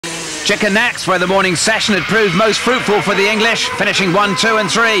Chicken next, where the morning session had proved most fruitful for the English, finishing 1, 2 and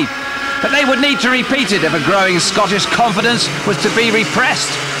 3. But they would need to repeat it if a growing Scottish confidence was to be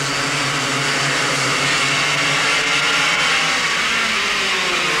repressed.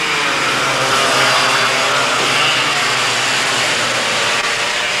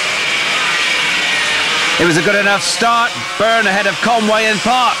 It was a good enough start, Byrne ahead of Conway and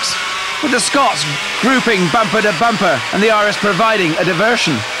Parks, with the Scots grouping bumper to bumper and the Irish providing a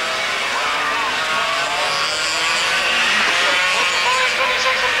diversion.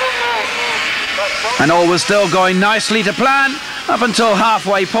 And all was still going nicely to plan up until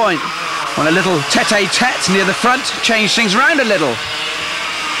halfway point, when a little tete-a-tete near the front changed things round a little.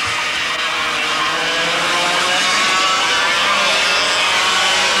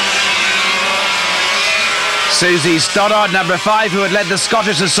 Susie Stoddard, number 5, who had led the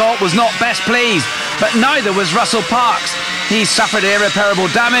Scottish assault, was not best pleased, but neither was Russell Parks. He suffered irreparable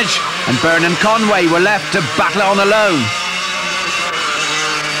damage, and Byrne and Conway were left to battle on alone.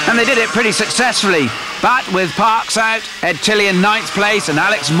 And they did it pretty successfully, but with Parks out, Ed Tilley in 9th place and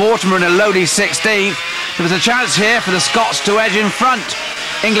Alex Mortimer in a lowly 16th, there was a chance here for the Scots to edge in front.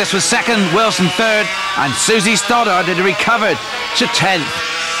 Inglis was 2nd, Wilson 3rd, and Susie Stoddard had recovered to 10th.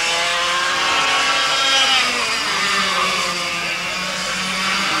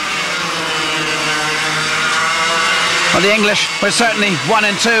 Well, the English were certainly 1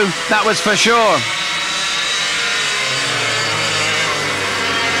 and 2, that was for sure.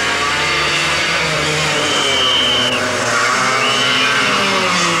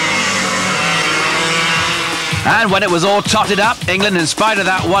 And when it was all totted up, England, in spite of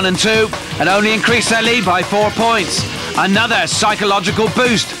that 1 and 2, had only increased their lead by 4 points. Another psychological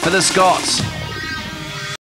boost for the Scots.